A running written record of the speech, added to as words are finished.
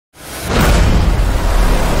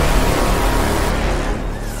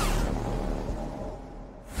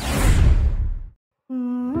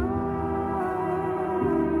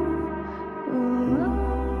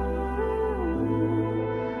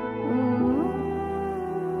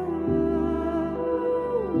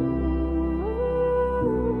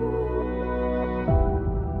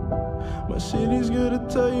city's gonna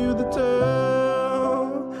tell you the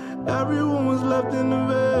tale. Everyone was left in the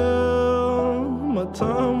veil. My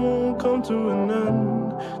time won't come to an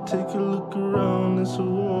end. Take a look around, it's a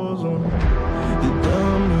war zone. The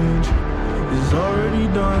damage is already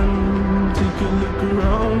done. Take a look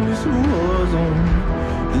around, it's a war zone.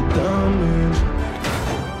 The damage.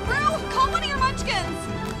 Brew, call one of your munchkins!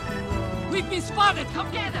 We've been spotted! Come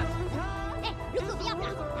get us! 哎，如果不要打啊，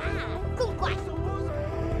更怪。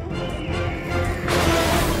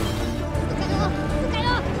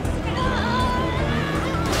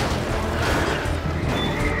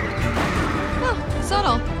Oh,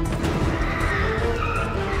 subtle.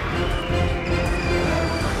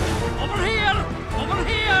 Over here! Over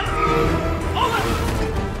here! Over!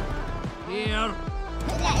 Here!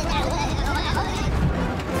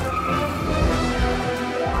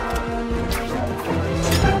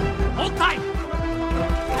 Hold tight!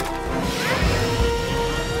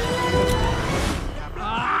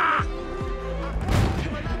 Ah!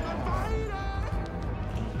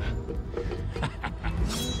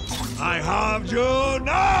 I have you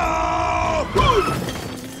now!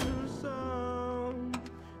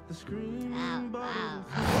 The screaming bottle.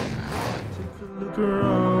 Take a look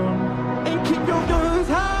around and keep your guns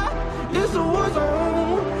high. It's a war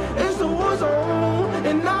zone. It's a war zone,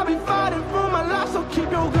 and I'll be fighting for my life. So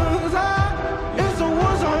keep your guns high. It's a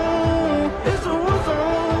war zone. It's a war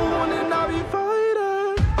zone, and I'll be fighting.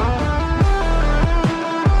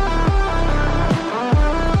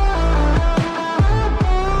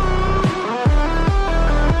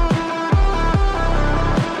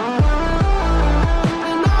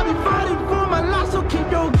 And I'll be fighting for my life. So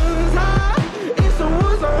keep your guns high. It's a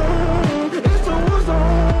war zone. It's a war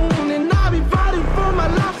zone, and I'll be fighting for my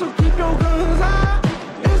life. So keep your guns high.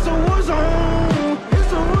 It's a war zone.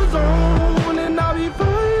 It's a war zone, and I'll be fighting.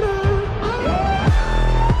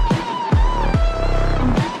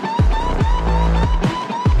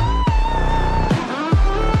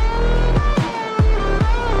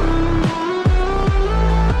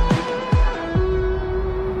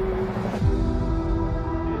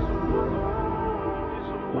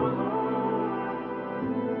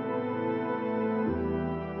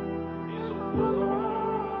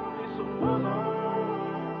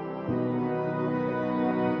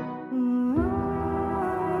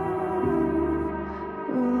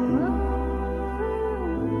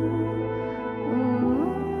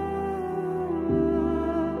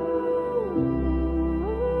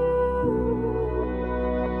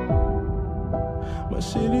 My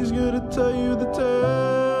city's gonna tell you the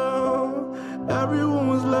tale. Everyone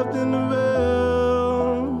was left in the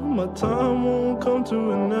veil. My time won't come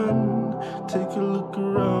to an end. Take a look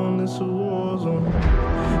around, it's a war zone.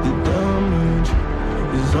 The damage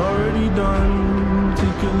is already done.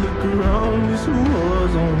 Take a look around, it's a war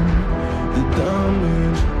zone. The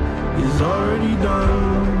damage is already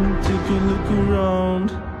done. Take a look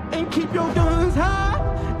around and keep your guns high.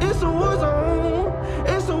 It's a war zone.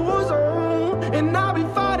 It's a war zone, and I'll be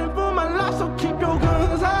fighting for my life. So keep your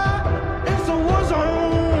guns high. It's a war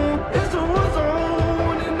zone. It's a war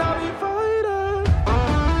zone, and I'll be fighting.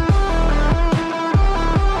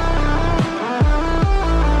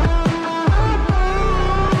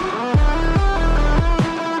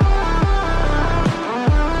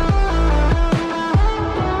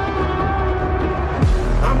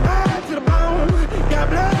 I'm bad to the bone, got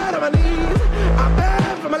blood on my knees. I'm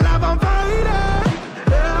bad for my life, I'm fighting.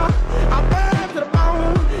 Yeah, I'm bad to the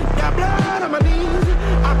bone, got blood on my knees.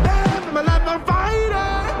 I'm bad for my life, I'm fighting.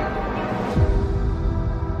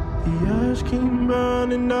 The ash keep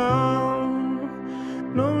burning down.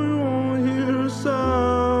 No one won't hear a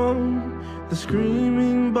sound. The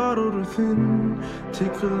screaming bottled within.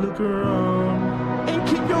 Take a look around and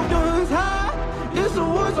keep your guns high. It's a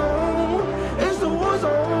war zone. It's a war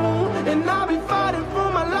zone, and I'll be fighting for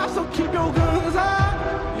my life. So keep your guns high.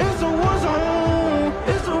 It's a war zone.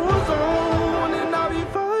 It's a war zone, and I'll be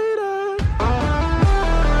fighting.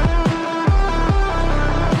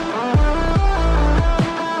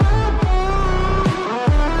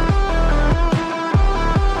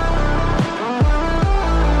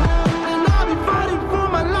 And I'll be fighting for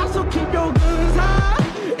my life. So keep your guns high.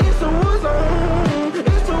 It's a war zone.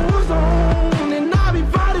 It's a war zone, and I'll be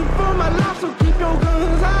fighting.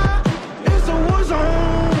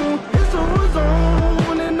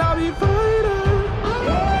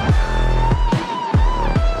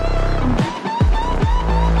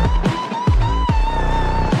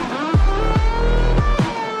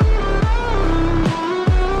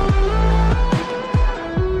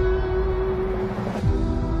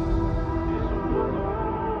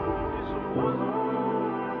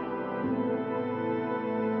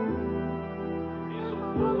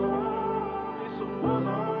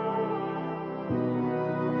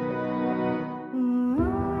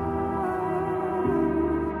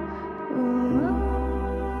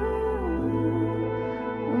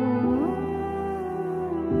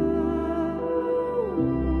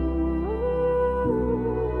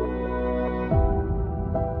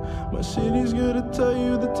 city's gonna tell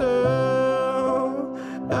you the tale.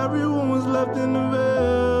 Everyone was left in the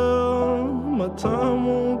veil. My time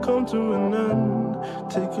won't come to an end.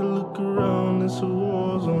 Take a look around, it's a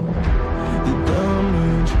war zone. The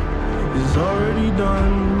damage is already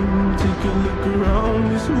done. Take a look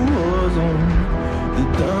around, it's a war zone. The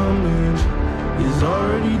damage is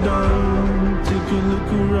already done. Take a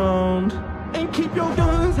look around and keep your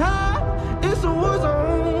guns high. It's a war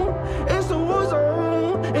zone. It's a war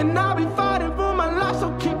zone, and I'll be fighting for my life.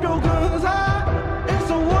 So keep your guns high. It's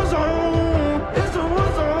a war zone. It's a war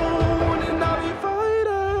zone, and I'll be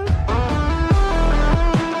fighting.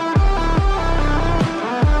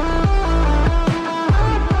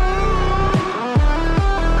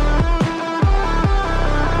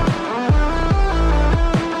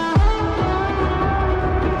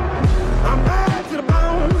 I'm bad to the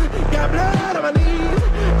bone. Got blood on my knees.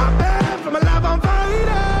 I'm bad for my life. I'm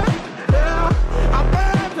fighting. Yeah, I'm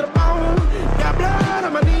bad to the bone. Got blood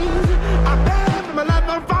on my knees. I'm bad for my life.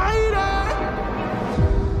 I'm fighting.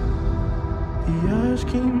 The ash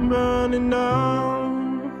came burning down.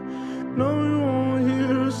 No, you won't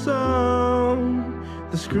hear a sound.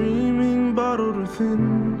 The screaming bottled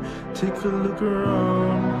within. Take a look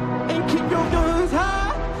around and keep your guns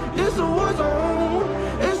high. It's a war zone.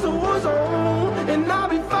 It's a war zone, and I'll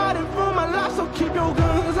be fighting for my life. So keep your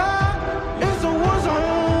guns high. It's a war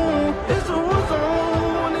zone. It's a war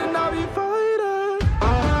zone, and I'll be fighting.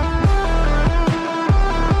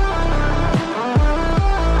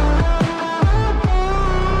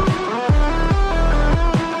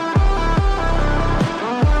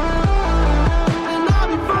 And I'll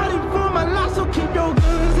be fighting for my life. So keep your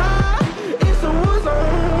guns high. It's a war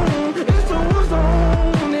zone. It's a war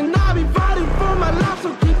zone, and I'll be fighting for my life. So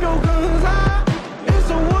keep your guns high. It's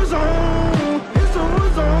a war zone. It's a war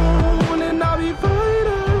zone, and I'll be fighting.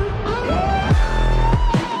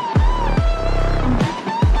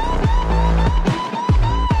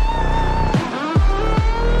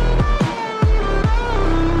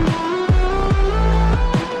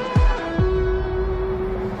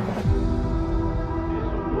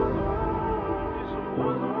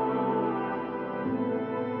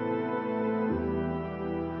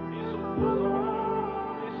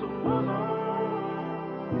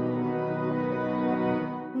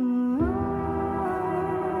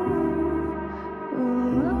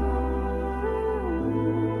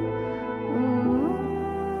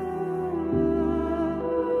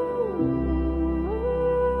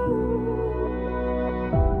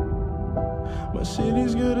 My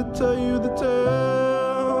city's gonna tell you the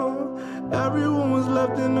tale. Everyone was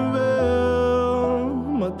left in the veil.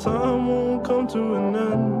 My time won't come to an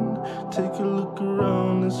end. Take a look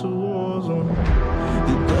around, it's a war zone.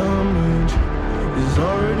 The damage is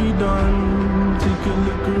already done. Take a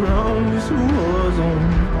look around, it's a war zone.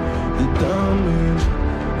 The damage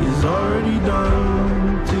is already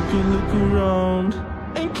done. Take a look around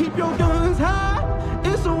and keep your guns high.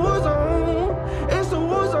 It's a war zone. It's a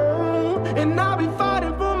war zone, and I'll be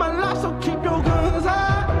fighting for my life. So keep your guns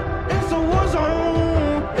high. It's a war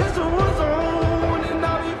zone. It's a war zone, and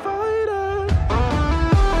I'll be fighting.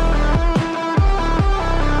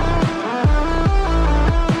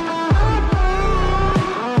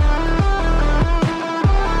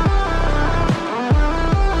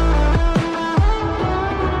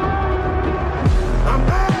 I'm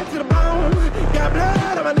bad to the bone. Got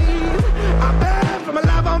blood on my knees. I'm bad for my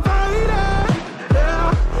life. I'm fighting.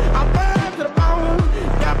 Yeah, I'm bad to the bone.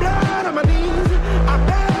 Got blood on my knees. I'm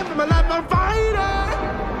bad for my life. I'm fighting.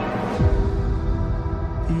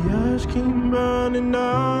 The ash came burning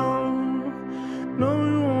down. No,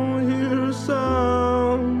 you won't hear a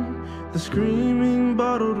sound. The screaming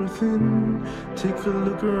bottled within. Take a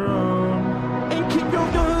look around and keep your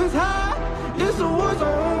guns high.